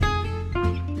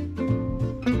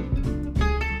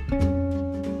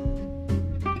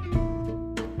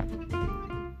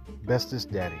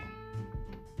Bestest Daddy.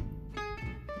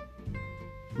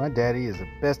 My daddy is the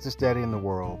bestest daddy in the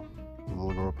world, the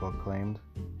little girl proclaimed,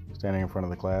 standing in front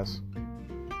of the class.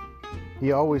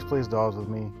 He always plays dolls with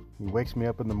me. He wakes me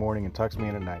up in the morning and tucks me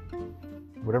in at night.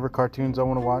 Whatever cartoons I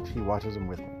want to watch, he watches them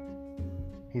with me.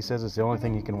 He says it's the only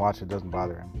thing he can watch that doesn't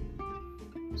bother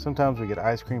him. Sometimes we get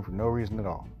ice cream for no reason at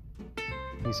all.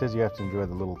 He says you have to enjoy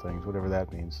the little things, whatever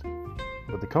that means.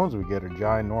 But the cones we get are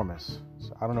ginormous,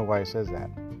 so I don't know why he says that.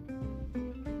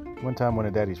 One time one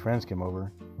of Daddy's friends came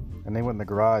over, and they went in the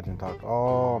garage and talked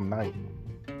all night.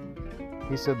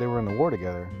 He said they were in the war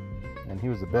together, and he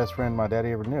was the best friend my daddy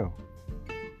ever knew.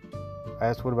 I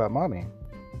asked what about Mommy,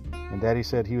 and Daddy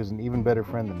said he was an even better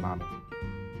friend than Mommy.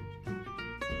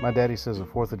 My daddy says the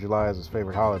 4th of July is his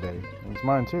favorite holiday, and it's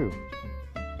mine too,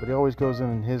 but he always goes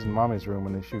in his and Mommy's room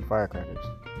when they shoot firecrackers.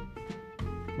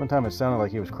 One time it sounded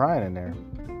like he was crying in there,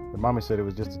 but Mommy said it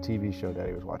was just a TV show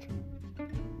Daddy was watching.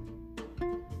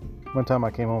 One time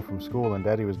I came home from school and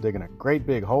Daddy was digging a great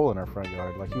big hole in our front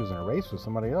yard like he was in a race with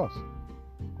somebody else.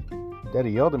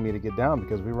 Daddy yelled at me to get down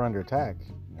because we were under attack.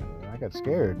 I got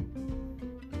scared.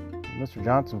 Mr.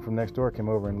 Johnson from next door came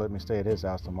over and let me stay at his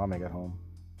house till Mommy got home.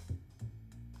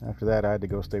 After that, I had to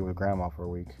go stay with Grandma for a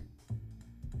week.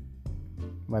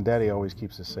 My daddy always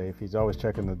keeps us safe. He's always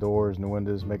checking the doors and the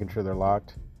windows, making sure they're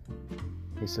locked.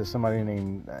 He says somebody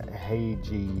named Hey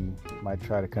G might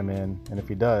try to come in, and if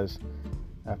he does,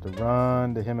 I have to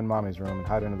run to him and Mommy's room and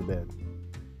hide under the bed.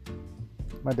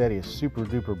 My daddy is super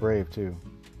duper brave too.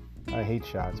 I hate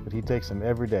shots, but he takes them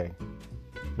every day.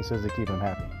 He says they keep him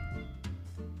happy.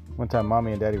 One time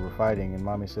Mommy and Daddy were fighting, and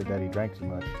Mommy said Daddy drank too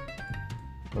much.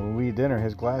 But when we eat dinner,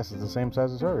 his glass is the same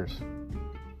size as hers.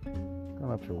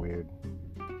 Grown-ups are weird.